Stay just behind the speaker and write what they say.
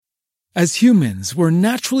As humans, we're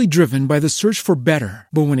naturally driven by the search for better.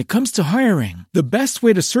 But when it comes to hiring, the best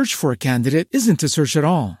way to search for a candidate isn't to search at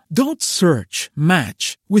all. Don't search,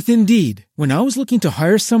 match with Indeed. When I was looking to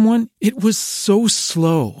hire someone, it was so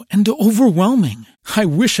slow and overwhelming. I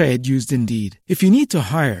wish I had used Indeed. If you need to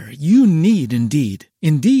hire, you need Indeed.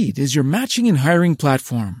 Indeed is your matching and hiring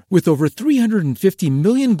platform with over 350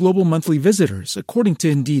 million global monthly visitors, according to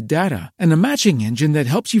Indeed data, and a matching engine that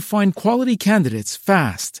helps you find quality candidates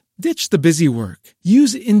fast. Ditch the busy work.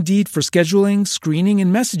 Use Indeed for scheduling, screening,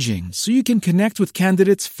 and messaging so you can connect with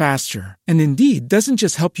candidates faster. And Indeed doesn't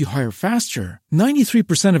just help you hire faster.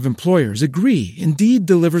 93% of employers agree Indeed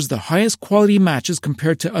delivers the highest quality matches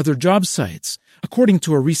compared to other job sites, according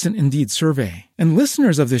to a recent Indeed survey. And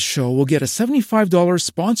listeners of this show will get a $75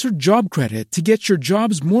 sponsored job credit to get your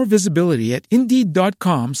jobs more visibility at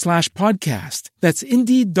Indeed.com/podcast. That's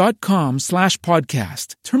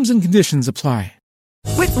Indeed.com/podcast. Terms and conditions apply.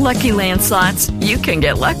 With Lucky Land Slots, you can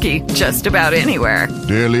get lucky just about anywhere.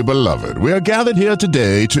 Dearly beloved, we are gathered here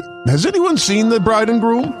today to... Has anyone seen the bride and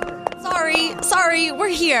groom? Sorry, we're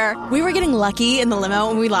here. We were getting lucky in the limo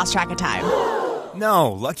and we lost track of time.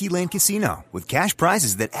 No, Lucky Land Casino, with cash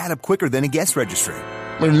prizes that add up quicker than a guest registry.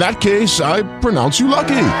 In that case, I pronounce you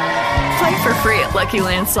lucky. Play for free at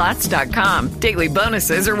LuckyLandSlots.com. Daily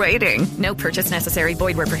bonuses are waiting. No purchase necessary.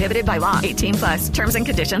 Void where prohibited by law. 18+. Terms and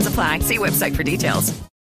conditions apply. See website for details.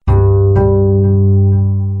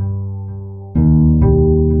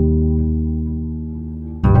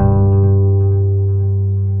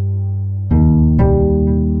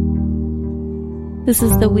 This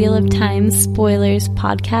is the Wheel of Time Spoilers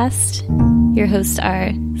podcast. Your hosts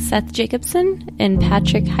are Seth Jacobson and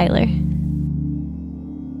Patrick Heiler.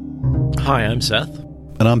 Hi, I'm Seth.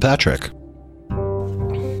 And I'm Patrick.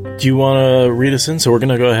 Do you want to read us in? So we're going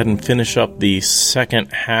to go ahead and finish up the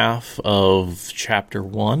second half of Chapter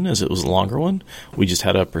 1, as it was a longer one. We just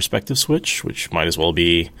had a perspective switch, which might as well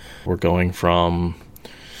be we're going from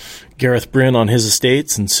Gareth Bryn on his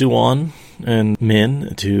estates and Suan and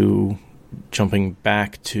Min to jumping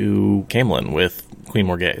back to Caemlyn with Queen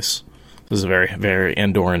Morgase. This is a very, very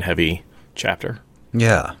Andoran-heavy chapter.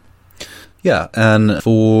 Yeah, and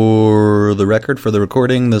for the record, for the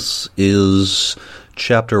recording, this is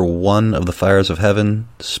Chapter 1 of The Fires of Heaven,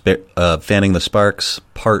 Fanning the Sparks,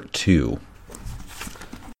 Part 2.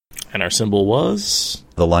 And our symbol was?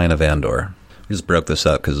 The Lion of Andor. We just broke this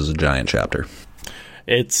up because it's a giant chapter.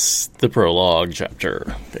 It's the prologue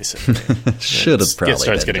chapter, basically. Should have probably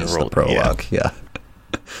starts been getting just rolled. The prologue, yeah.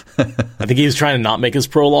 I think he was trying to not make his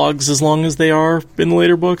prologues as long as they are in the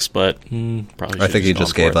later books, but probably I think he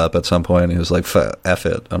just gave up at some point. He was like, F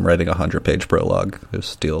it, I'm writing a 100-page prologue.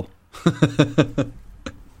 Just deal. But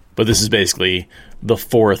this is basically the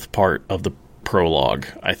fourth part of the prologue,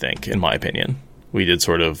 I think, in my opinion. This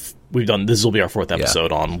will be our fourth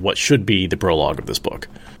episode on what should be the prologue of this book,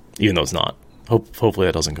 even though it's not. Hopefully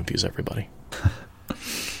that doesn't confuse everybody.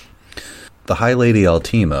 The High Lady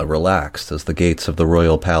Altima relaxed as the gates of the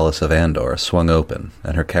royal palace of Andor swung open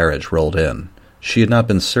and her carriage rolled in. She had not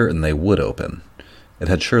been certain they would open. It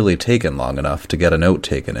had surely taken long enough to get a note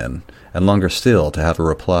taken in, and longer still to have a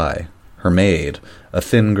reply. Her maid, a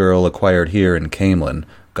thin girl acquired here in Caemlyn,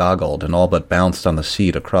 goggled and all but bounced on the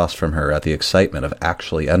seat across from her at the excitement of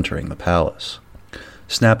actually entering the palace.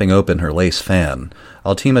 Snapping open her lace fan,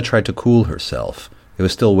 Altima tried to cool herself. It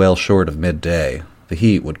was still well short of midday. The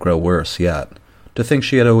heat would grow worse yet. To think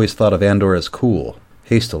she had always thought of Andor as cool.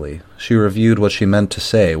 Hastily, she reviewed what she meant to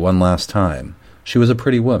say one last time. She was a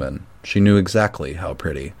pretty woman. She knew exactly how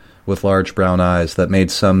pretty, with large brown eyes that made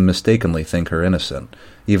some mistakenly think her innocent,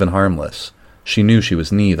 even harmless. She knew she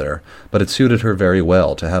was neither, but it suited her very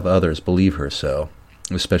well to have others believe her so,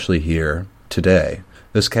 especially here, today.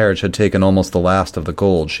 This carriage had taken almost the last of the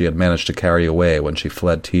gold she had managed to carry away when she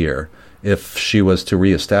fled Tyr. If she was to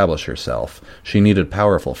re-establish herself, she needed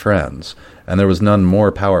powerful friends, and there was none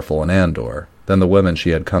more powerful in Andor than the women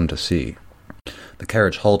she had come to see. The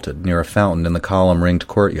carriage halted near a fountain in the column-ringed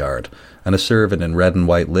courtyard, and a servant in red and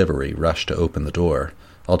white livery rushed to open the door.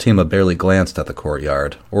 Altima barely glanced at the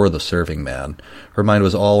courtyard, or the serving man. Her mind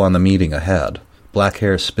was all on the meeting ahead. Black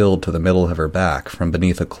hair spilled to the middle of her back from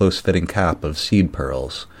beneath a close-fitting cap of seed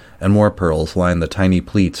pearls, and more pearls lined the tiny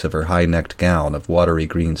pleats of her high-necked gown of watery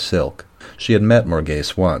green silk. She had met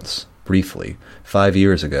Morgase once, briefly, 5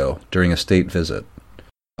 years ago, during a state visit.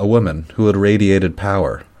 A woman who had radiated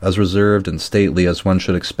power, as reserved and stately as one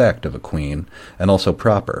should expect of a queen, and also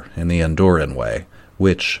proper in the Andoran way,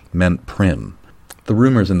 which meant prim. The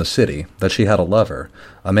rumors in the city that she had a lover,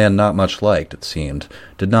 a man not much liked, it seemed,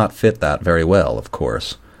 did not fit that very well, of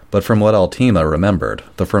course, But from what Altima remembered,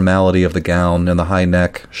 the formality of the gown and the high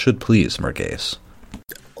neck should please Merghese.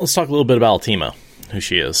 Let's talk a little bit about Altima, who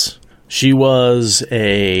she is. She was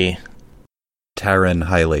a Terran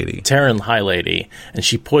High Lady. Terran High Lady, and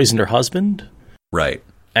she poisoned her husband. Right.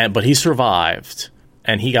 But he survived,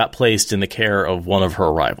 and he got placed in the care of one of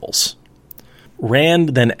her rivals. Rand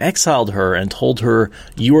then exiled her and told her,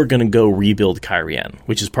 you are going to go rebuild Cairhien,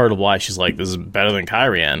 which is part of why she's like, this is better than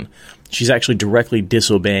Cairhien. She's actually directly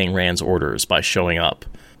disobeying Rand's orders by showing up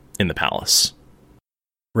in the palace.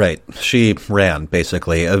 Right. She ran,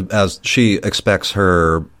 basically, as she expects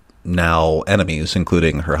her now enemies,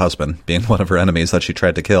 including her husband, being one of her enemies that she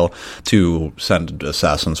tried to kill, to send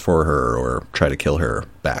assassins for her or try to kill her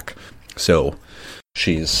back. So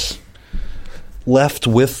she's left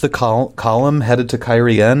with the column, headed to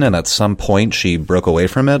Cairhien, and at some point she broke away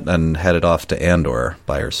from it and headed off to Andor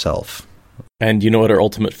by herself. And you know what her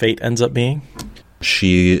ultimate fate ends up being?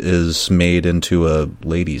 She is made into a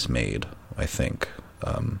lady's maid, I think.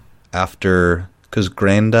 After... Because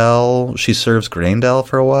Graendal, she serves Graendal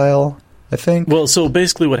for a while, I think. Well, so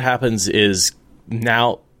basically what happens is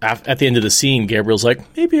now, at the end of the scene, Gabriel's like,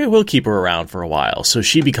 maybe I will keep her around for a while. So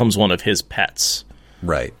she becomes one of his pets.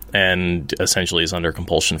 Right. And essentially is under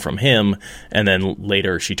compulsion from him. And then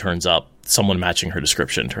later she turns up, someone matching her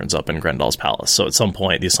description turns up in Graendal's palace. So at some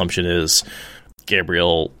point, the assumption is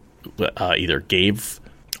Gabriel either gave,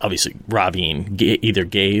 obviously Ravine, either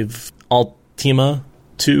gave Altima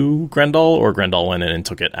to Graendal, or Graendal went in and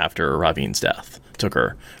took it after Ravine's death. Took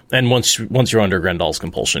her, and once you're under Graendal's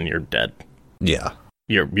compulsion, you're dead. Yeah,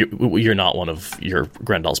 you're not one of your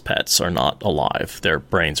Graendal's pets are not alive. Their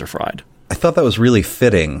brains are fried. I thought that was really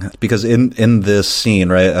fitting because in this scene,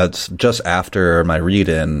 right, it's just after my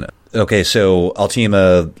read-in. Okay, so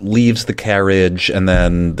Altima leaves the carriage, and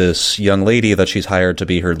then this young lady that she's hired to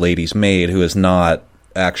be her lady's maid, who is not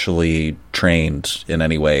actually trained in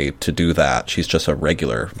any way to do that. She's just a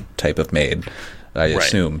regular type of maid, I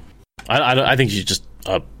assume. I think she's just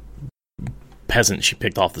a peasant she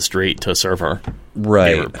picked off the street to serve her.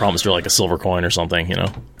 Right. Promised her like a silver coin or something, you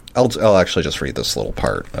know. I'll actually just read this little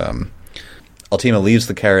part. Altima leaves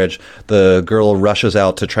the carriage. The girl rushes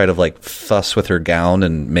out to try to like fuss with her gown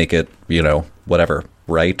and make it, whatever,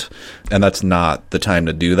 right? And that's not the time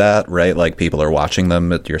to do that, right? Like people are watching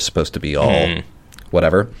them. You're supposed to be all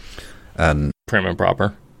whatever. And prim and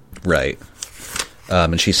proper. Right.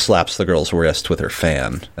 And she slaps the girl's wrist with her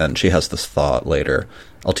fan, and she has this thought later.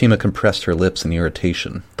 Altima compressed her lips in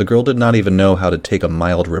irritation. The girl did not even know how to take a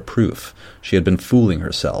mild reproof. She had been fooling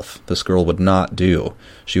herself. This girl would not do.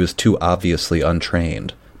 She was too obviously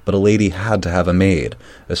untrained. But a lady had to have a maid,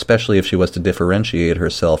 especially if she was to differentiate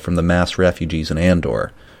herself from the mass refugees in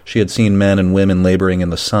Andor. She had seen men and women laboring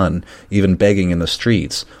in the sun, even begging in the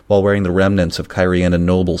streets, while wearing the remnants of Cairhien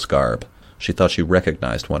noble's garb. She thought she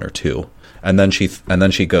recognized one or two. And then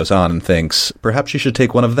she goes on and thinks, perhaps she should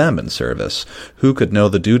take one of them in service. Who could know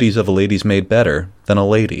the duties of a lady's maid better than a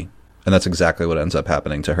lady? And that's exactly what ends up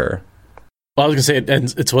happening to her. Well, I was going to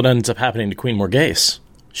say, it's what ends up happening to Queen Morghese.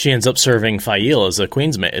 She ends up serving Fail as a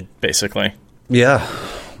queen's maid, basically. Yeah,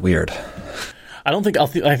 weird. I think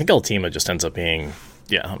Altima just ends up being,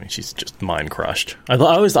 she's just mind crushed. I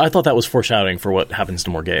thought that was foreshadowing for what happens to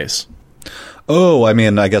Morghese. Oh,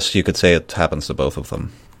 I guess you could say it happens to both of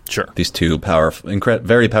them. Sure. These two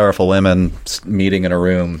very powerful women meeting in a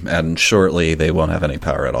room, and shortly they won't have any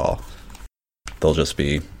power at all. They'll just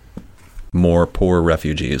be more poor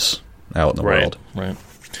refugees out in the world. Right.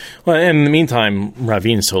 Well, and in the meantime,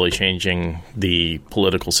 Ravine's totally changing the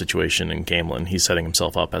political situation in Gamelin. He's setting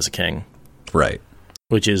himself up as a king. Right.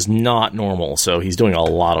 Which is not normal, so he's doing a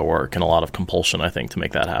lot of work and a lot of compulsion, I think, to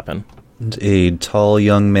make that happen. And a tall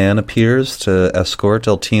young man appears to escort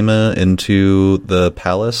Altima into the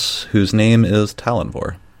palace, whose name is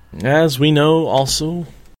Talonvor. As we know, also...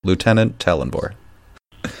 Lieutenant Talonvor.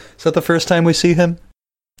 Is that the first time we see him?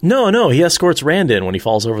 No, he escorts Rand in when he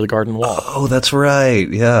falls over the garden wall. Oh, that's right,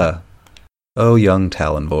 yeah. Oh, young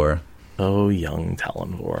Talonvor.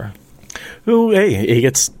 Who, hey, he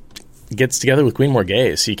gets together with Queen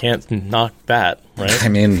Morghese. You can't knock that, right?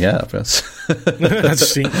 Yeah.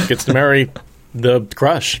 He gets to marry the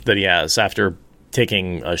crush that he has after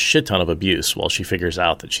taking a shit ton of abuse while she figures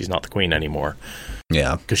out that she's not the queen anymore.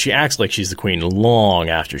 Yeah. Because she acts like she's the queen long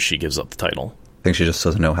after she gives up the title. I think she just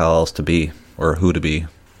doesn't know how else to be, or who to be.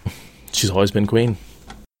 She's always been queen.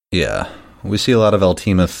 Yeah. We see a lot of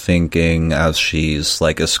Altima thinking as she's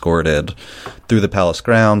escorted through the palace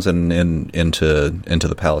grounds and into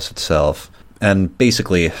the palace itself. And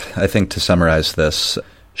basically, I think to summarize this,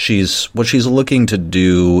 what she's looking to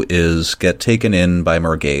do is get taken in by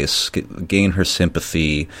Morghese, gain her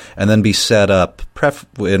sympathy, and then be set up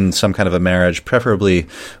in some kind of a marriage, preferably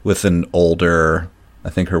with an older, I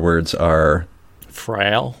think her words are...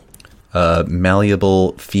 frail?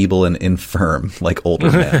 Malleable, feeble, and infirm, like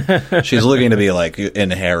older men. She's looking to be like,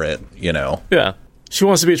 inherit, you know. Yeah. She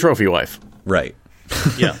wants to be a trophy wife. Right.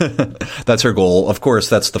 Yeah. That's her goal. Of course,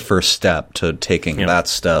 that's the first step to taking that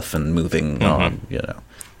stuff and moving on, you know.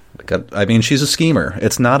 I mean, she's a schemer.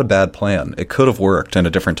 It's not a bad plan. It could have worked in a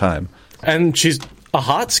different time. And she's a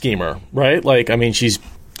hot schemer, right? Like, I mean, she's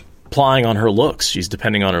plying on her looks. She's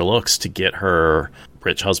depending on her looks to get her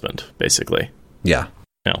rich husband, basically. Yeah.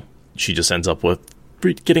 You know, she just ends up with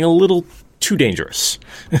getting a little too dangerous.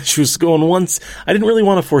 She was going once. I didn't really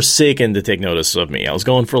want a Forsaken to take notice of me. I was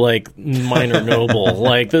going for like minor noble.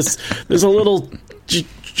 Like this, there's a little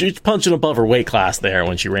punching above her weight class there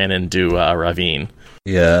when she ran into Ravine.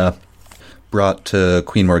 Yeah. Brought to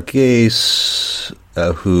Queen Morghese,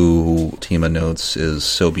 who Tima notes is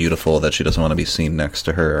so beautiful that she doesn't want to be seen next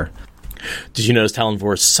to her. Did you notice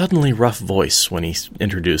Talonvor's suddenly rough voice when he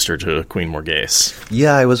introduced her to Queen Morghese?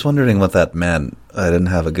 Yeah, I was wondering what that meant. I didn't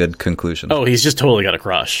have a good conclusion. Oh, he's just totally got a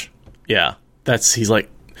crush. Yeah, he's like,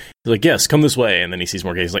 yes, come this way, and then he sees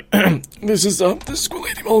Morghese. He's like, this is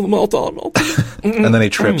Lady Malta. And then he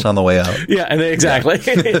trips on the way out. Yeah, and then, exactly.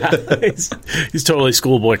 Yeah, he's totally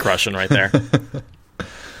schoolboy crushing right there.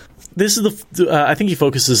 This is I think he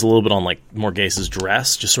focuses a little bit on like Morghese's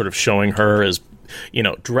dress, just sort of showing her as, you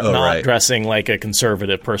know, dressing like a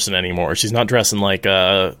conservative person anymore. She's not dressing like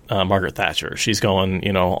Margaret Thatcher. She's going,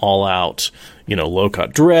 you know, all out, you know,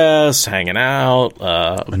 low-cut dress, hanging out.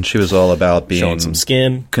 And she was all about being showing some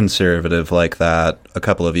skin. Conservative like that a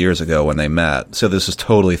couple of years ago when they met. So this has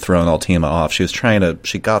totally thrown Altima off.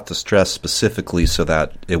 She got this dress specifically so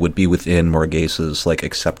that it would be within Morghese's, like,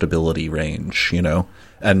 acceptability range, you know?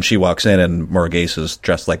 And she walks in and Morghese is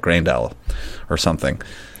dressed like Grendel or something.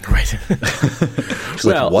 Right. She's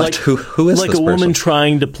like, what? Who is like this a woman person?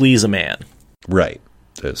 trying to please a man. Right.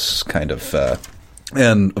 This kind of...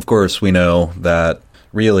 and, of course, we know that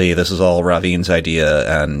really this is all Ravine's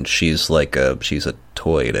idea, and she's a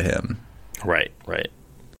toy to him. Right.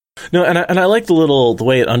 No, and I like the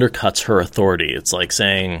way it undercuts her authority. It's like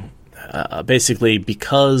saying, basically,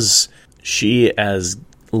 because she has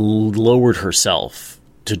lowered herself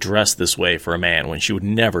to dress this way for a man when she would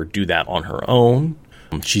never do that on her own,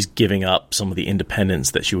 she's giving up some of the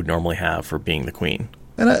independence that she would normally have for being the queen.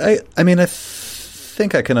 And I mean, I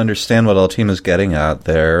think I can understand what Altima's getting at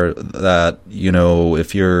there, that, you know,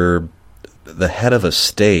 if you're the head of a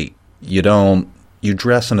state, you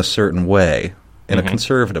dress in a certain way, in a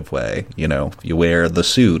conservative way. You know, you wear the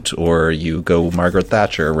suit, or you go Margaret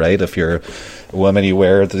Thatcher, right? If you're a woman, you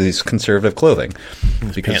wear these conservative clothing.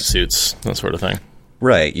 Pantsuits, that sort of thing.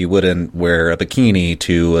 Right. You wouldn't wear a bikini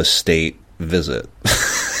to a state visit.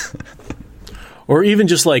 Or even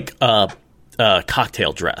just like a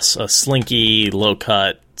cocktail dress, a slinky,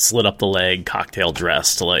 low-cut, slit-up-the-leg cocktail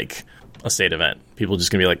dress to like a state event. People are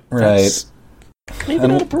just going to be like, that's maybe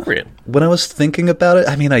not appropriate. When I was thinking about it,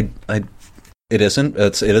 I mean, it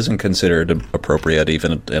isn't considered appropriate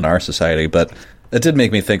even in our society, but it did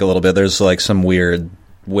make me think a little bit. There's like some weird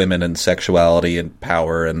women and sexuality and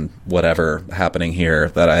power and whatever happening here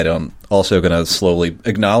that I don't also going to slowly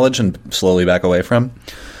acknowledge and slowly back away from.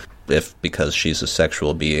 If because she's a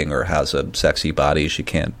sexual being or has a sexy body, she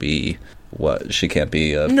can't be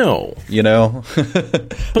no, you know.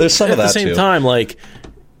 There's some of that too. At the same time, like,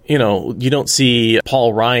 you know, you don't see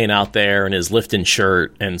Paul Ryan out there in his Lifton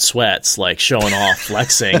shirt and sweats, like, showing off,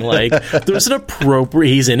 flexing. Like, there's an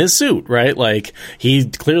he's in his suit, right? Like, he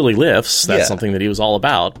clearly lifts. That's something that he was all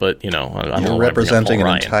about. But, you know, I don't representing an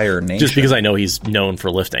entire nation. Just because I know he's known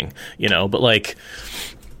for lifting, you know. But, like,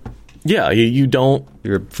 yeah, you don't...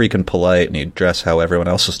 You're freaking polite and you dress how everyone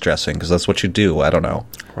else is dressing because that's what you do. I don't know.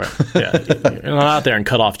 Right. Yeah. You're not out there in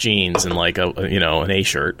cut-off jeans and, like, an A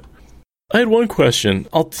shirt. I had one question.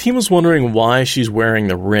 Altima's wondering why she's wearing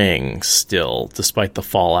the ring still, despite the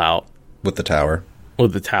fallout. With the tower.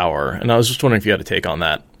 And I was just wondering if you had a take on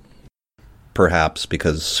that. Perhaps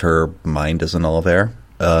because her mind isn't all there.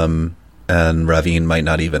 And Ravine might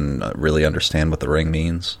not even really understand what the ring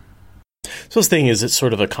means. So this thing is, it's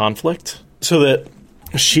sort of a conflict. So that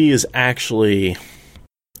she is actually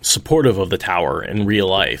supportive of the tower in real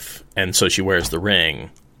life, and so she wears the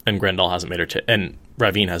ring, and Grendel hasn't made her and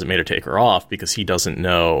Ravine hasn't made her take her off because he doesn't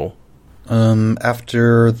know.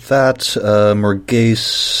 After that,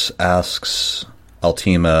 Morghese asks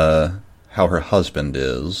Altima how her husband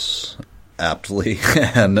is, aptly.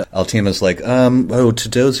 And Altima's like,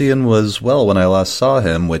 Tadosian was well when I last saw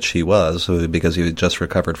him, which he was, because he had just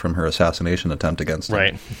recovered from her assassination attempt against him.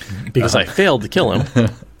 Right. Because I failed to kill him.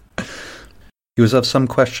 He was of some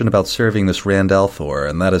question about serving this Rand al'Thor,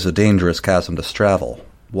 and that is a dangerous chasm to straddle.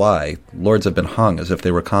 Why? Lords have been hung as if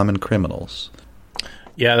they were common criminals.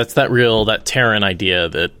 Yeah, that's that Terran idea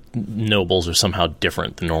that nobles are somehow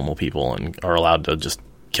different than normal people and are allowed to just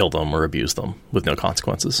kill them or abuse them with no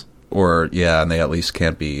consequences. And they at least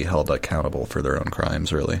can't be held accountable for their own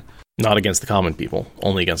crimes, really. Not against the common people,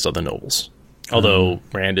 only against other nobles. Although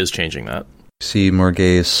Rand is changing that. See,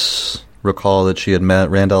 Morghese recall that she had met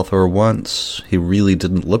Rand al'Thor once. He really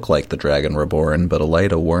didn't look like the Dragon Reborn, but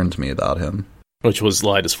Elaida warned me about him. Which was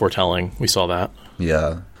Elaida's foretelling. We saw that.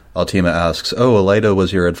 Yeah. Altima asks, Elaida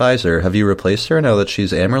was your advisor. Have you replaced her now that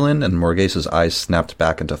she's Amyrlin? And Morghese's eyes snapped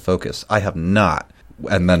back into focus. I have not.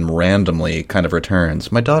 And then randomly kind of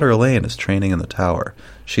returns, my daughter Elaine is training in the tower.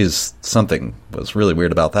 Something was really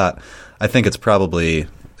weird about that. I think it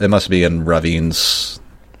must be in Ravine's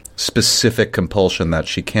specific compulsion that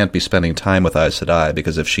she can't be spending time with Aes Sedai,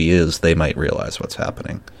 because if she is, they might realize what's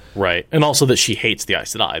happening. Right. And also that she hates the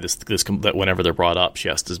Aes Sedai. That whenever they're brought up, she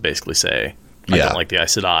has to basically say, I don't like the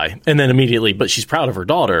Aes Sedai. And then immediately, but she's proud of her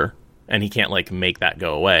daughter, and he can't make that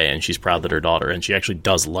go away, and she's proud that her daughter, and she actually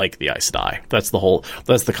does like the Aes Sedai. That's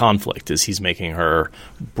the conflict, is he's making her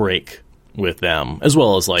break with them, as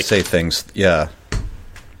well as say things, yeah.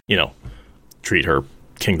 Treat her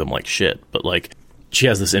kingdom like shit. But she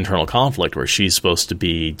has this internal conflict where she's supposed to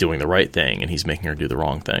be doing the right thing, and he's making her do the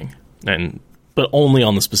wrong thing. But only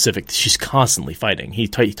on the specific, she's constantly fighting. He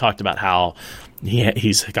talked about how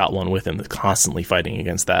he's got one with him that's constantly fighting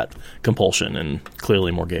against that compulsion, and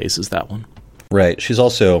clearly Morghese is that one. Right. She's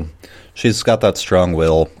got that strong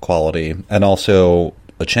will quality, and also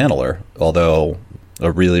a channeler, although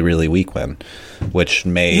a really, really weak one, which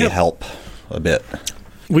may help a bit.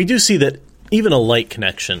 We do see that even a light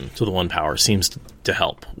connection to the One Power seems to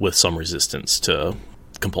help with some resistance to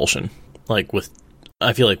compulsion.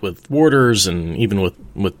 I feel like with warders, and even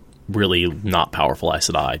with really not powerful Aes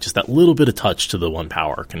Sedai, just that little bit of touch to the One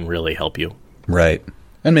Power can really help you. Right.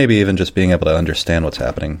 And maybe even just being able to understand what's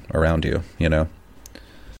happening around you, When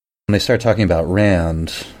they start talking about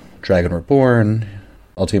Rand, Dragon Reborn,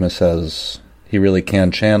 Altima says, he really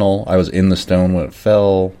can channel. I was in the stone when it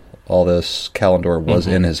fell. All this, Kalimdor was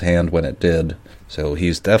in his hand when it did. So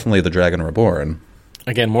he's definitely the Dragon Reborn.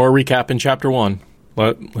 Again, more recap in Chapter 1.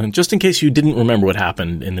 But just in case you didn't remember what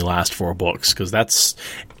happened in the last 4 books, because that's,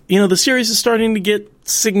 the series is starting to get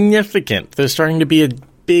significant. There's starting to be a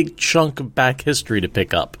big chunk of back history to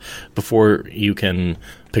pick up before you can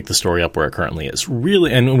pick the story up where it currently is.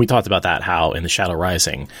 Really, and we talked about that, how in The Shadow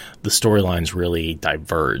Rising, the storylines really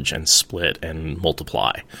diverge and split and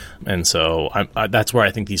multiply. And so that's where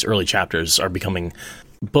I think these early chapters are becoming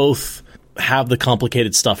both have the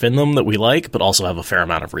complicated stuff in them that we like, but also have a fair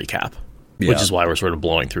amount of recap. Yeah. Which is why we're sort of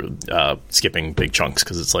blowing through, skipping big chunks,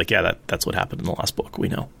 because it's that's what happened in the last book, we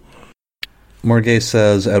know. Morghese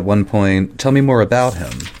says at one point, tell me more about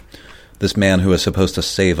him, this man who is supposed to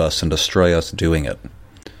save us and destroy us doing it.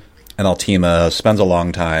 And Altima spends a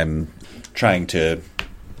long time trying to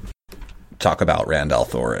talk about Rand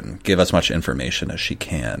al'Thor and give as much information as she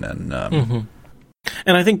can. And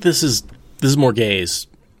and I think this is Morghese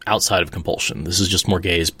outside of compulsion. This is just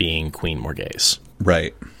Morghese being Queen Morghese.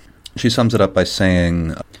 Right. She sums it up by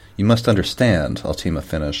saying, you must understand, Altima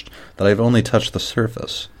finished, that I have only touched the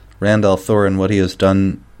surface. Rand al'Thor and what he has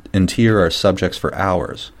done in Tyr are subjects for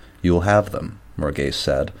hours. You will have them, Morghese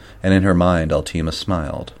said, and in her mind Altima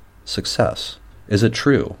smiled. Success. Is it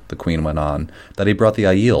true, the queen went on, that he brought the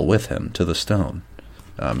Aiel with him to the stone?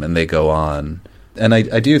 And they go on. And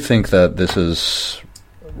I do think that this is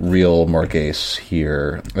real Morghese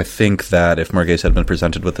here. I think that if Morghese had been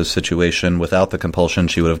presented with this situation without the compulsion,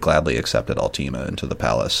 she would have gladly accepted Altima into the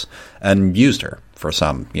palace and used her for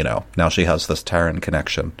some, now she has this Terran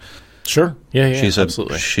connection. Sure. Yeah,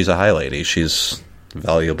 absolutely. She's a high lady. She's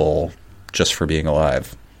valuable just for being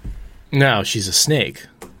alive. Now she's a snake.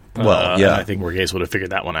 Well, yeah. I think Morghese would have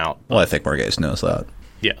figured that one out. Well, I think Morghese knows that.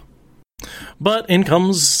 Yeah. But in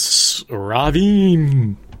comes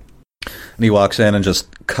Ravine. And he walks in and just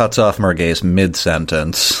cuts off Morghese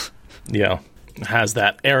mid-sentence. Yeah. Has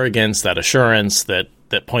that arrogance, that assurance that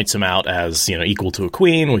points him out as, equal to a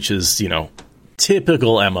queen, which is,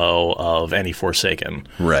 typical MO of any Forsaken.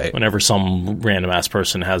 Right. Whenever some random-ass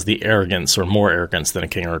person has the arrogance or more arrogance than a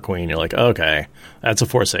king or a queen, you're like, okay, that's a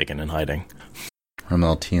Forsaken in hiding. From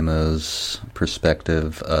Altima's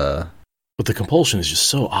perspective, But the compulsion is just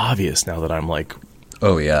so obvious now that I'm like...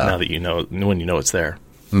 Oh, yeah. Now that when you know it's there.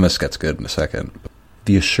 And this gets good in a second.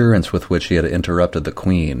 The assurance with which he had interrupted the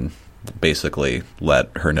Queen basically let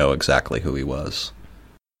her know exactly who he was.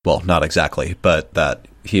 Well, not exactly, but that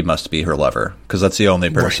he must be her lover, because that's the only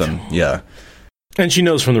person, right. Yeah. And she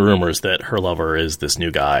knows from the rumors that her lover is this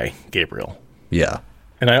new guy, Gabriel. Yeah.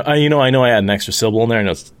 And I know I had an extra syllable in there, and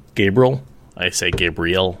it's Gabriel. I say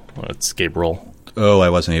Gabriel. It's Gabriel. Oh, I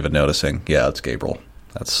wasn't even noticing. Yeah, it's Gabriel.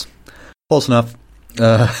 That's close enough.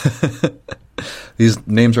 These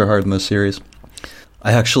names are hard in this series.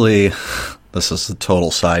 I actually, this is a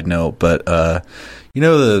total side note, but you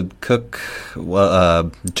know the cook,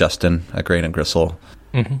 Justin at Grain and Gristle.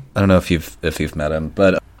 Mm-hmm. I don't know if you've met him,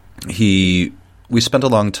 but we spent a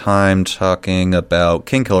long time talking about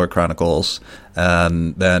Kingkiller Chronicles,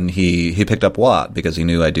 and then he picked up Watt because he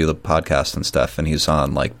knew I do the podcast and stuff, and he's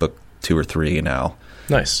on like book 2 or 3 now.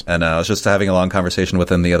 Nice. And I was just having a long conversation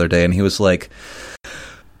with him the other day, and he was like,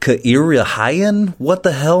 Kairian? What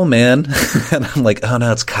the hell, man? And I'm like, oh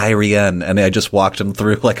no, it's Kairian. And I just walked him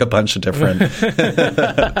through like a bunch of different...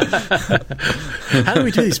 How do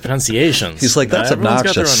we do these pronunciations? He's like, that's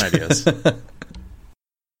obnoxious. Everyone's got their own ideas.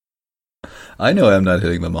 I know I'm not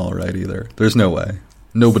hitting them all right either. There's no way.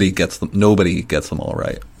 Nobody gets them all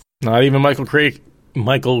right. Not even Michael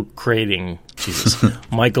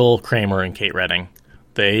Kramer and Kate Redding.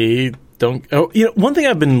 They don't... Oh, one thing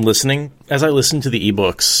I've been listening, as I listen to the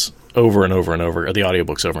ebooks over and over and over, or the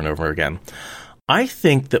audiobooks over and over again, I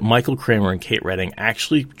think that Michael Kramer and Kate Redding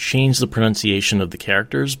actually changed the pronunciation of the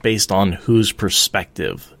characters based on whose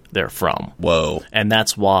perspective they're from. Whoa. And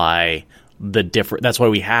that's why... that's why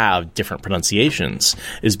we have different pronunciations,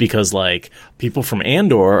 is because like people from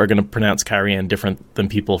Andor are going to pronounce Kairian different than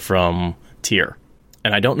people from Tyr.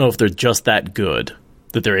 And I don't know if they're just that good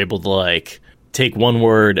that they're able to like take one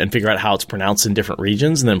word and figure out how it's pronounced in different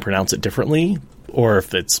regions and then pronounce it differently, or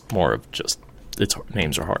if it's more of just its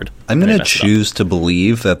names are hard. I'm going to choose to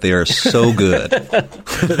believe that they are so good.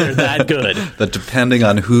 They're that good. That depending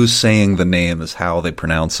on who's saying the name is how they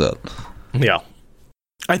pronounce it. Yeah.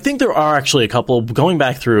 I think there are actually a couple, going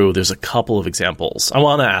back through, there's a couple of examples. I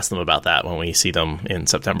want to ask them about that when we see them in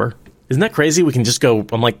September. Isn't that crazy? We can just go,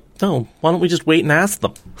 I'm like, no, why don't we just wait and ask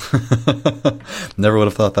them? Never would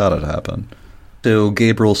have thought that would happen. So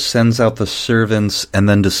Gabriel sends out the servants and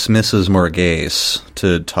then dismisses Morghese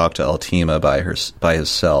to talk to Altima by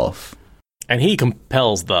himself. And he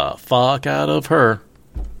compels the fuck out of her.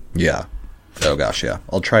 Yeah. Oh gosh, yeah.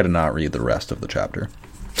 I'll try to not read the rest of the chapter.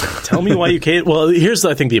 Tell me why you came... Well, here's,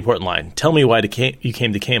 I think, the important line. Tell me why you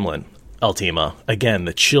came to Caemlyn, Altima. Again,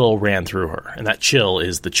 the chill ran through her, and that chill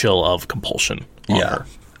is the chill of compulsion on her.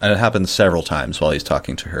 And it happens several times while he's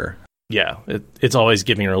talking to her. Yeah, it's always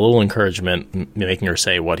giving her a little encouragement, making her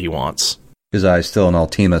say what he wants. His eyes still on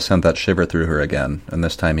Altima sent that shiver through her again, and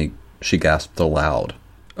this time she gasped aloud.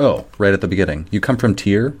 Oh, right at the beginning. You come from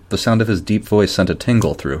Tyr? The sound of his deep voice sent a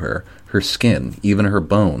tingle through her. Her skin, even her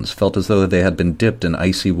bones, felt as though they had been dipped in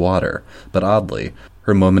icy water, but oddly,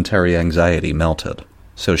 her momentary anxiety melted.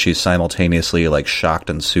 So she's simultaneously, like, shocked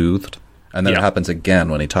and soothed. And then it happens again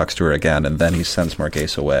when he talks to her again, and then he sends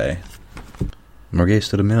Morghese away. Morghese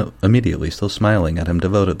stood immediately, still smiling at him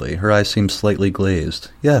devotedly. Her eyes seemed slightly glazed.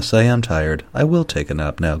 Yes, I am tired. I will take a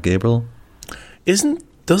nap now, Gabriel.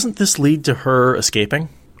 Doesn't this lead to her escaping?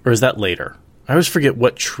 Or is that later? I always forget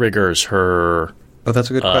what triggers her... Oh, that's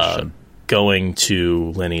a good question. Going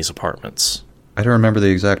to Lenny's apartments. I don't remember the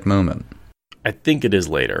exact moment. I think it is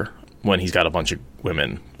later, when he's got a bunch of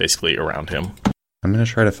women basically around him. I'm going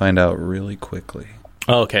to try to find out really quickly.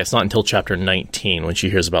 Oh, okay, it's not until chapter 19 when she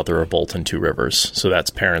hears about the revolt in Two Rivers. So that's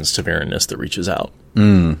Perrin's Tavernus that reaches out.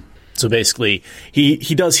 So basically,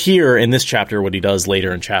 he does here in this chapter what he does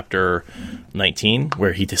later in chapter 19,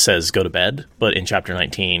 where he says go to bed. But in chapter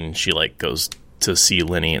 19, she like goes to see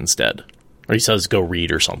Lenny instead. Or he says go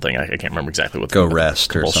read or something. I can't remember exactly what go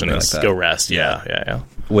rest or something like that. Go rest, yeah.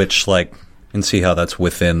 Which, like, and see how that's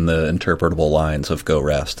within the interpretable lines of go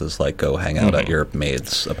rest is like go hang out at your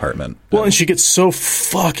maid's apartment. Well, and she gets so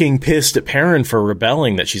fucking pissed at Perrin for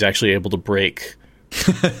rebelling that she's actually able to break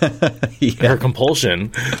her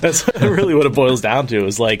compulsion. That's really what it boils down to,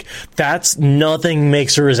 is like, that's nothing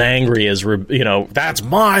makes her as angry as, that's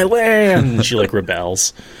my land. She like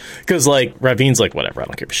rebels. Because like Ravine's like, whatever, I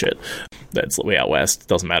don't give a shit. That's the way out west.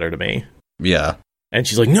 Doesn't matter to me. Yeah. And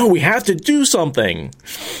she's like, no, we have to do something.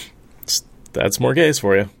 That's Morghese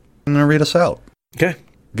for you. I'm going to read us out. Okay.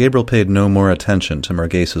 Gabriel paid no more attention to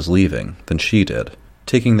Morghese's leaving than she did.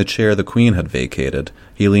 Taking the chair the Queen had vacated,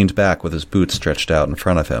 he leaned back with his boots stretched out in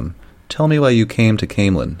front of him. Tell me why you came to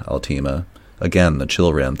Caemlyn, Altima. Again, the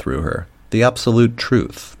chill ran through her. The absolute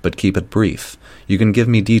truth, but keep it brief. You can give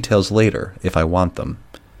me details later, if I want them.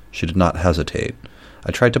 She did not hesitate.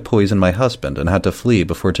 I tried to poison my husband and had to flee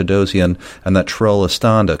before Tadosian and that troll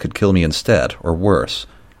Estanda could kill me instead, or worse.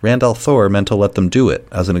 Rand al'Thor meant to let them do it,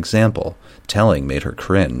 as an example. Telling made her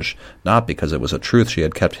cringe, not because it was a truth she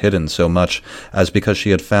had kept hidden so much as because she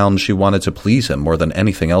had found she wanted to please him more than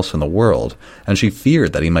anything else in the world, and she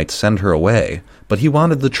feared that he might send her away. But he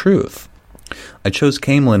wanted the truth. I chose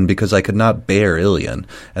Caemlyn because I could not bear Ilion,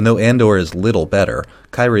 and though Andor is little better,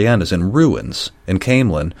 Cairhien is in ruins. In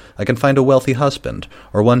Caemlyn, I can find a wealthy husband,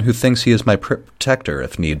 or one who thinks he is my protector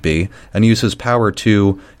if need be, and use his power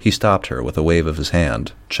to... He stopped her with a wave of his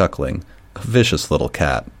hand, chuckling. A vicious little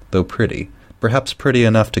cat, though pretty. Perhaps pretty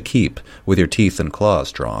enough to keep, with your teeth and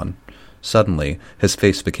claws drawn. Suddenly, his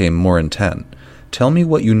face became more intent. Tell me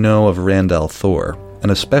what you know of Rand al'Thor,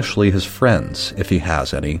 and especially his friends, if he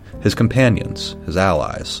has any, his companions, his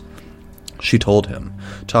allies. She told him,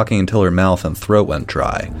 talking until her mouth and throat went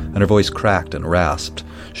dry, and her voice cracked and rasped.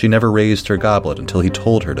 She never raised her goblet until he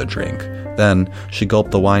told her to drink. Then she gulped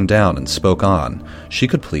the wine down and spoke on. She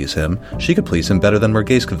could please him. She could please him better than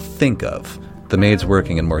Morghese could think of. The maids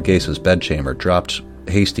working in Morghese's bedchamber dropped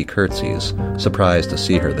hasty curtsies, surprised to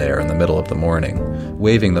see her there in the middle of the morning.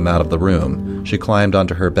 Waving them out of the room, she climbed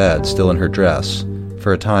onto her bed, still in her dress.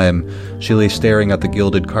 For a time, she lay staring at the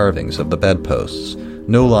gilded carvings of the bedposts.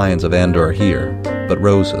 No lions of Andor here, but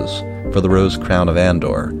roses, for the rose crown of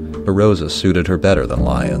Andor. But roses suited her better than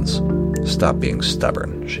lions. Stop being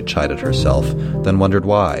stubborn, she chided herself, then wondered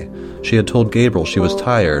why. She had told Gaebril she was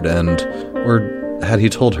tired, and... or had he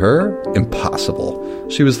told her? Impossible.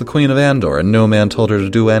 She was the Queen of Andor, and no man told her to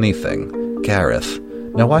do anything. Gareth.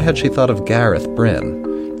 Now why had she thought of Gareth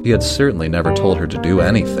Bryn? He had certainly never told her to do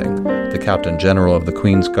anything. The Captain General of the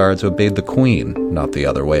Queen's Guards obeyed the Queen, not the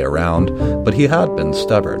other way around, but he had been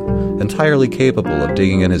stubborn, entirely capable of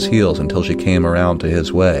digging in his heels until she came around to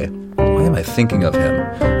his way. Why am I thinking of him?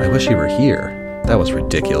 I wish he were here. That was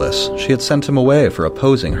ridiculous. She had sent him away for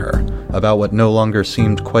opposing her, about what no longer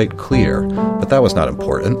seemed quite clear, but that was not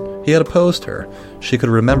important. He had opposed her. She could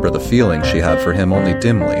remember the feeling she had for him only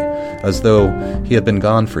dimly, as though he had been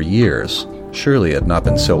gone for years. Surely it had not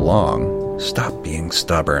been so long. Stop being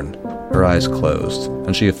stubborn. Her eyes closed,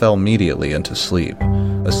 and she fell immediately into sleep,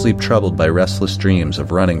 a sleep troubled by restless dreams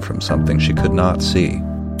of running from something she could not see.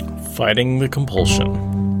 Fighting the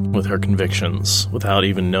compulsion with her convictions without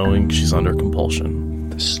even knowing she's under compulsion.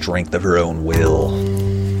 The strength of her own will.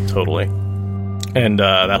 Totally. And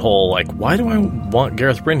that whole, like, why do I want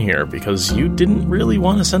Gareth Bryn here? Because you didn't really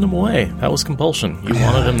want to send him away. That was compulsion. You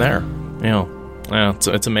wanted him there. You know,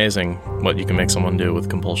 it's amazing what you can make someone do with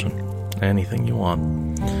compulsion. Anything you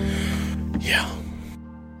want. Yeah.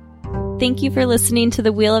 Thank you for listening to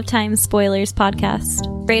the Wheel of Time Spoilers podcast.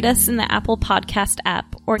 Rate us in the Apple Podcast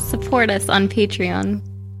app or support us on Patreon.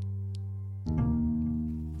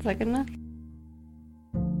 Is that good enough?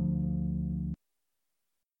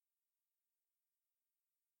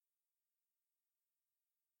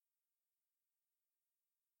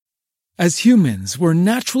 As humans, we're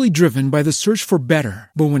naturally driven by the search for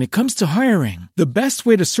better. But when it comes to hiring, the best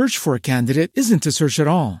way to search for a candidate isn't to search at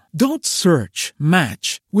all. Don't search,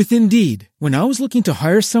 match with Indeed. When I was looking to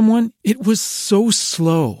hire someone, it was so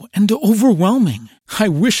slow and overwhelming. I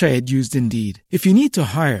wish I had used Indeed. If you need to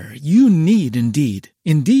hire, you need Indeed.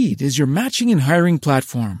 Indeed is your matching and hiring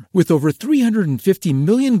platform with over 350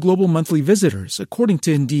 million global monthly visitors, according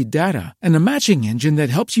to Indeed data, and a matching engine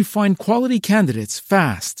that helps you find quality candidates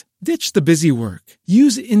fast. Ditch the busy work.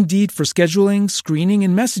 Use Indeed for scheduling, screening,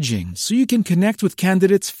 and messaging so you can connect with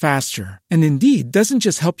candidates faster. And Indeed doesn't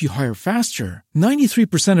just help you hire faster.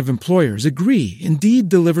 93% of employers agree Indeed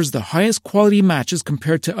delivers the highest quality matches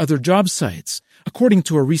compared to other job sites, according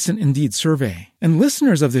to a recent Indeed survey. And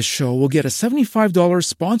listeners of this show will get a $75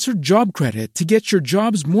 sponsored job credit to get your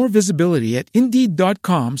jobs more visibility at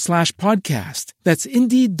Indeed.com/podcast. That's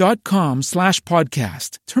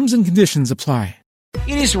Indeed.com/podcast. Terms and conditions apply.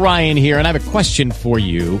 It is Ryan here, and I have a question for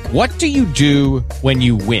you. What do you do when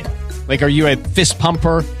you win? Like, are you a fist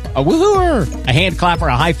pumper, a woohooer, a hand clapper,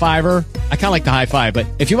 a high fiver? I kind of like the high five, but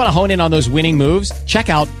if you want to hone in on those winning moves, check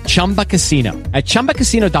out Chumba Casino. At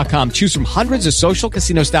ChumbaCasino.com, choose from hundreds of social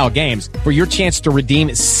casino-style games for your chance to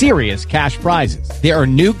redeem serious cash prizes. There are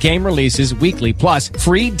new game releases weekly, plus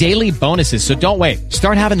free daily bonuses. So don't wait.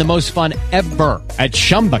 Start having the most fun ever at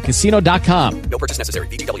ChumbaCasino.com. No purchase necessary.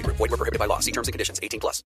 VGW Group. Void where prohibited by law. See terms and conditions. 18+.